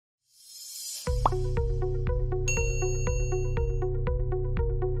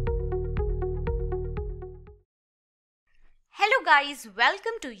guys,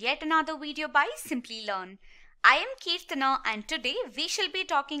 welcome to yet another video by Simplilearn. I am Kirtana and today we shall be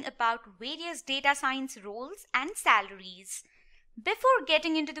talking about various data science roles and salaries. Before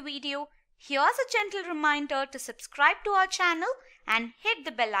getting into the video, here's a gentle reminder to subscribe to our channel and hit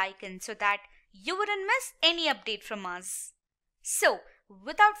the bell icon so that you wouldn't miss any update from us. So,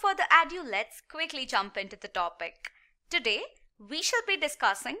 without further ado, let's quickly jump into the topic. Today, we shall be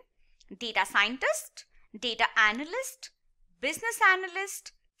discussing data scientist, data analyst, business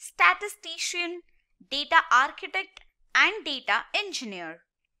analyst, statistician, data architect, and data engineer.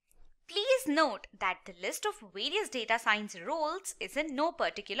 Please note that the list of various data science roles is in no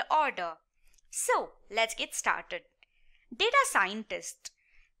particular order. So, let's get started. Data scientist.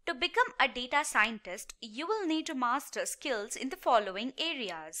 To become a data scientist, you will need to master skills in the following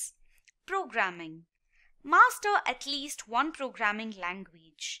areas. Programming. Master at least one programming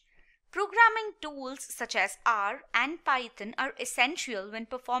language. Programming tools such as R and Python are essential when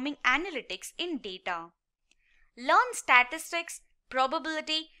performing analytics in data. Learn statistics,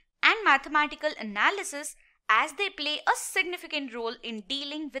 probability, and mathematical analysis as they play a significant role in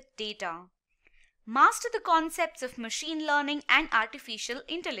dealing with data. Master the concepts of machine learning and artificial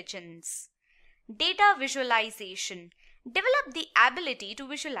intelligence. Data visualization. Develop the ability to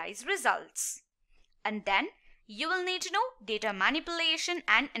visualize results. And then, you will need to know data manipulation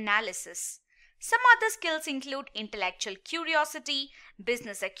and analysis. Some other skills include intellectual curiosity,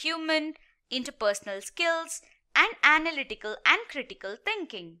 business acumen, interpersonal skills, and analytical and critical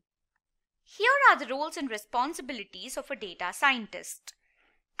thinking. Here are the roles and responsibilities of a data scientist.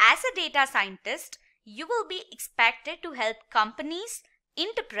 As a data scientist, you will be expected to help companies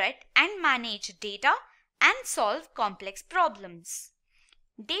interpret and manage data and solve complex problems.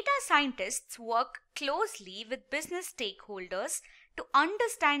 Data scientists work closely with business stakeholders to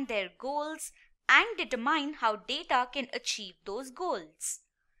understand their goals and determine how data can achieve those goals.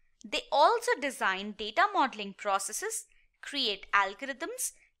 They also design data modeling processes, create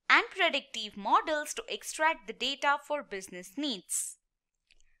algorithms, and predictive models to extract the data for business needs.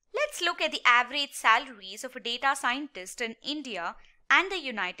 Let's look at the average salaries of a data scientist in India and the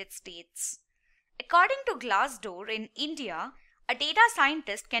United States. According to Glassdoor, in India, a data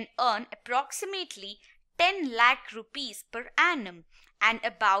scientist can earn approximately 10 lakh rupees per annum and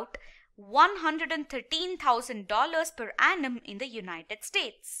about $113,000 per annum in the United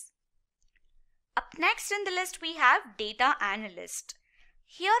States. Up next in the list we have data analyst.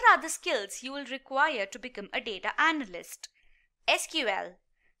 Here are the skills you will require to become a data analyst. SQL,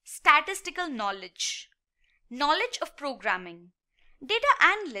 statistical knowledge, knowledge of programming. Data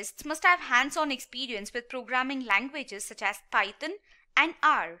analysts must have hands-on experience with programming languages such as Python and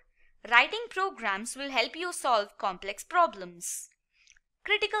R. Writing programs will help you solve complex problems.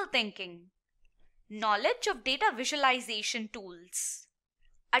 Critical thinking. Knowledge of data visualization tools.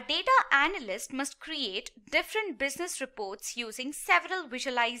 A data analyst must create different business reports using several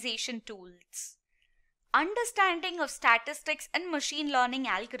visualization tools. Understanding of statistics and machine learning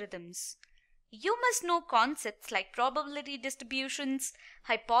algorithms. You must know concepts like probability distributions,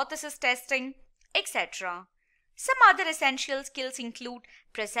 hypothesis testing, etc. Some other essential skills include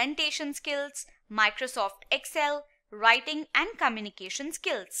presentation skills, Microsoft Excel, writing and communication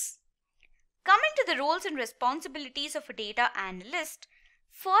skills. Coming to the roles and responsibilities of a data analyst,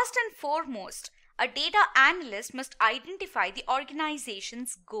 first and foremost, a data analyst must identify the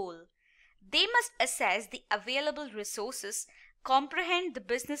organization's goal. They must assess the available resources, comprehend the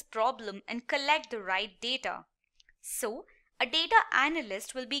business problem, and collect the right data. So, a data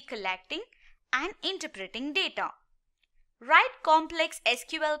analyst will be collecting and interpreting data. Write complex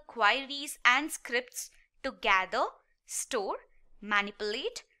SQL queries and scripts to gather, store,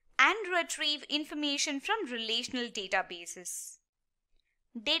 manipulate, and retrieve information from relational databases.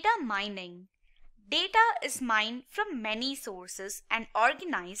 Data mining. Data is mined from many sources and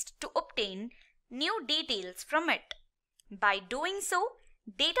organized to obtain new details from it. By doing so,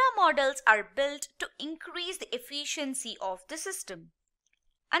 data models are built to increase the efficiency of the system.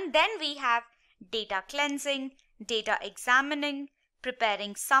 And then we have data cleansing, data examining,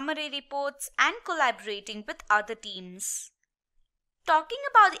 preparing summary reports, and collaborating with other teams. Talking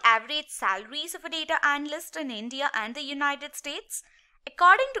about the average salaries of a data analyst in India and the United States,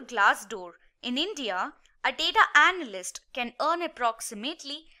 according to Glassdoor, in India, a data analyst can earn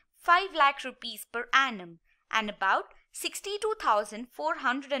approximately 5 lakh rupees per annum and about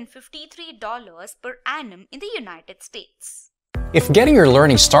 $62,453 per annum in the United States. If getting your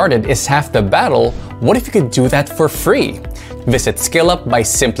learning started is half the battle, what if you could do that for free? Visit SkillUp by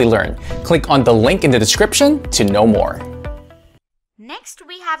Simplilearn. Click on the link in the description to know more. Next,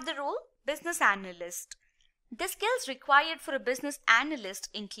 we have the role business analyst. The skills required for a business analyst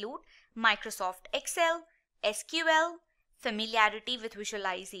include Microsoft Excel, SQL, familiarity with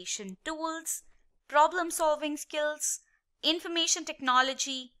visualization tools, problem-solving skills, information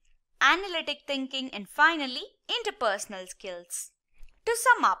technology, analytic thinking, and finally, interpersonal skills. To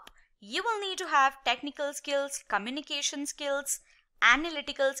sum up, you will need to have technical skills, communication skills,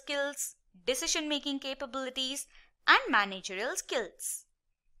 analytical skills, decision-making capabilities, and managerial skills.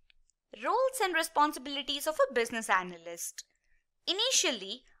 Roles and responsibilities of a business analyst.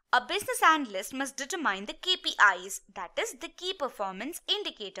 Initially, a business analyst must determine the KPIs, that is, the key performance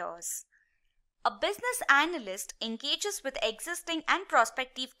indicators. A business analyst engages with existing and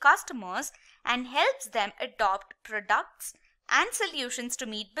prospective customers and helps them adopt products and solutions to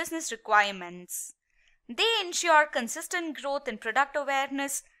meet business requirements. They ensure consistent growth in product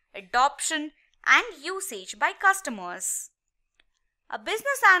awareness, adoption, and usage by customers. A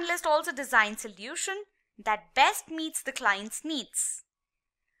business analyst also designs solutions that best meets the client's needs.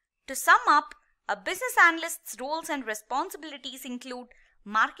 To sum up, a business analyst's roles and responsibilities include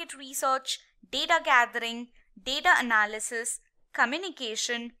market research, data gathering, data analysis,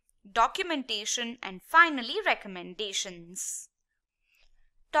 communication, documentation, and finally recommendations.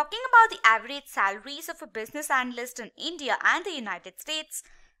 Talking about the average salaries of a business analyst in India and the United States,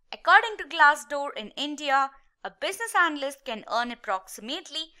 according to Glassdoor in India, a business analyst can earn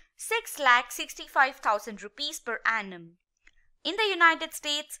approximately 6,65,000 rupees per annum. In the United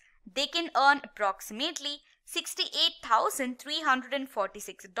States, they can earn approximately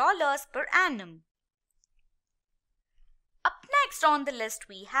 $68,346 per annum. Up next on the list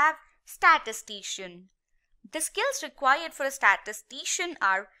we have statistician. The skills required for a statistician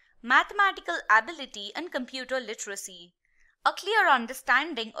are mathematical ability and computer literacy, a clear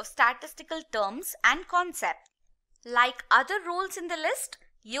understanding of statistical terms and concepts. Like other roles in the list,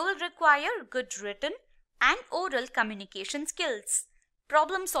 you will require good written and oral communication skills,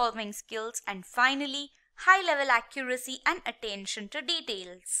 problem-solving skills, and finally, high-level accuracy and attention to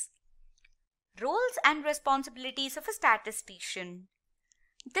details. Roles and responsibilities of a statistician.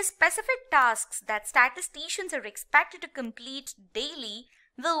 The specific tasks that statisticians are expected to complete daily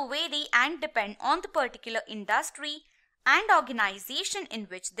will vary and depend on the particular industry and organization in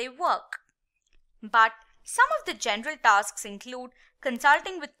which they work. But some of the general tasks include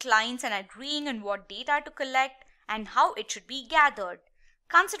consulting with clients and agreeing on what data to collect and how it should be gathered,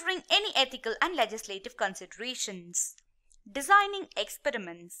 considering any ethical and legislative considerations, designing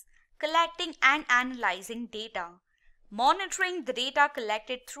experiments, collecting and analyzing data, monitoring the data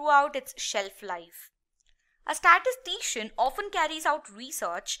collected throughout its shelf life. A statistician often carries out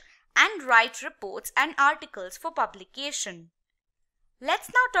research and writes reports and articles for publication. Let's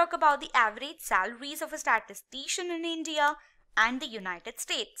now talk about the average salaries of a statistician in India and the United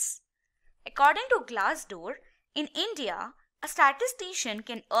States. According to Glassdoor, in India, a statistician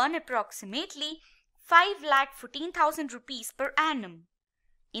can earn approximately 5,14,000 rupees per annum.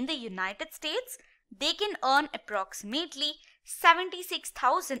 In the United States, they can earn approximately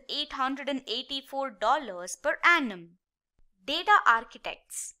 $76,884 per annum. Data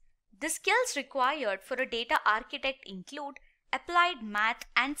architects. The skills required for a data architect include applied math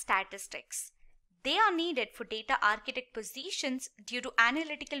and statistics. They are needed for data architect positions due to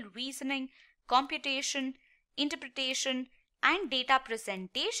analytical reasoning, computation, interpretation, and data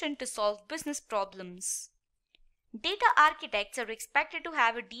presentation to solve business problems. Data architects are expected to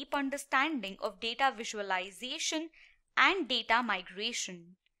have a deep understanding of data visualization and data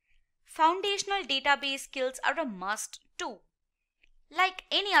migration. Foundational database skills are a must too. Like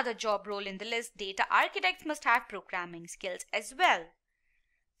any other job role in the list, data architects must have programming skills as well.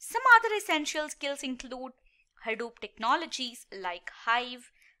 Some other essential skills include Hadoop technologies like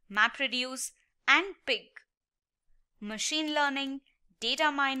Hive, MapReduce, and Pig, machine learning, data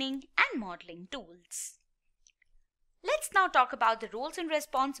mining, and modeling tools. Let's now talk about the roles and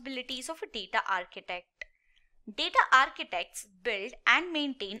responsibilities of a data architect. Data architects build and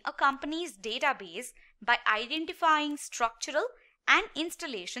maintain a company's database by identifying structural and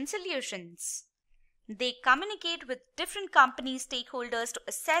installation solutions. They communicate with different company stakeholders to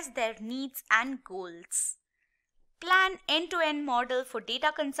assess their needs and goals. Plan end-to-end model for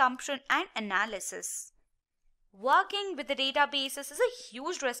data consumption and analysis. Working with the databases is a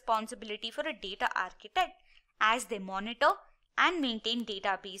huge responsibility for a data architect as they monitor and maintain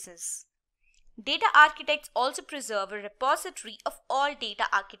databases. Data architects also preserve a repository of all data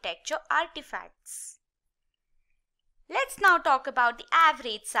architecture artifacts. Let's now talk about the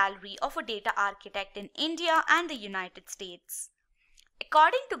average salary of a data architect in India and the United States.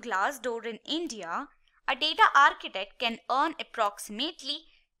 According to Glassdoor in India, a data architect can earn approximately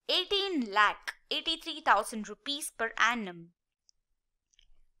 18 lakh 83,000 rupees per annum.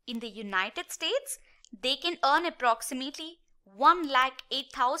 In the United States, they can earn approximately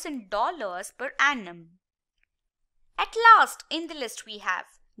 $108,000 per annum. At last in the list we have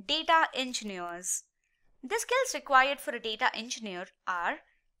data engineers. The skills required for a data engineer are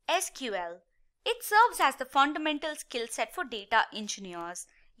SQL. It serves as the fundamental skill set for data engineers.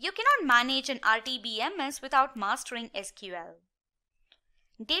 You cannot manage an RDBMS without mastering SQL.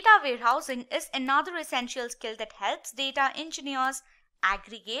 Data warehousing is another essential skill that helps data engineers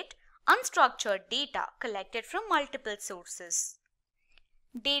aggregate unstructured data collected from multiple sources.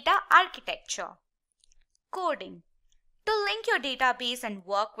 Data architecture. Coding. To link your database and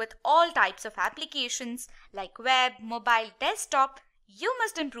work with all types of applications like web, mobile, desktop, you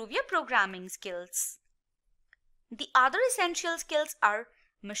must improve your programming skills. The other essential skills are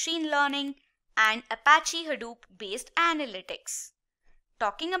machine learning and Apache Hadoop based analytics.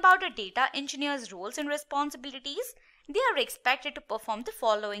 Talking about a data engineer's roles and responsibilities, they are expected to perform the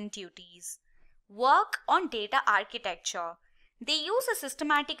following duties. Work on data architecture. They use a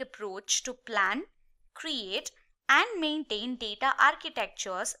systematic approach to plan, create, and maintain data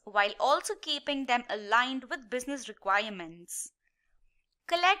architectures while also keeping them aligned with business requirements.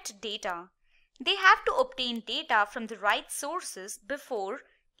 Collect data. They have to obtain data from the right sources before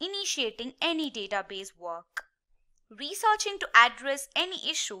initiating any database work. Researching to address any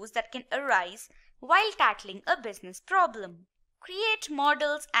issues that can arise while tackling a business problem. Create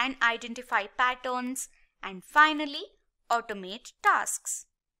models and identify patterns. And finally, automate tasks.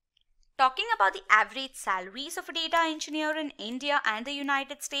 Talking about the average salaries of a data engineer in India and the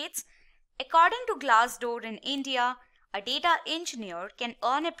United States, according to Glassdoor in India, a data engineer can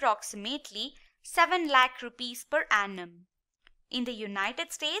earn approximately 7 lakh rupees per annum. In the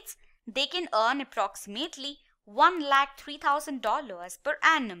United States, they can earn approximately $1,03,000 per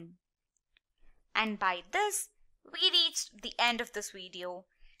annum. And by this, we reached the end of this video.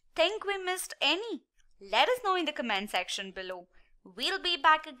 Think we missed any? Let us know in the comment section below. We'll be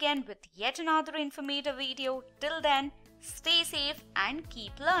back again with yet another informative video. Till then, stay safe and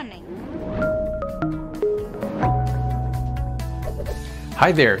keep learning.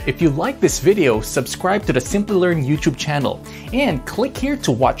 Hi there, if you like this video, subscribe to the Simplilearn YouTube channel and click here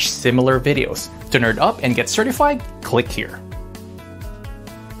to watch similar videos. To nerd up and get certified, click here.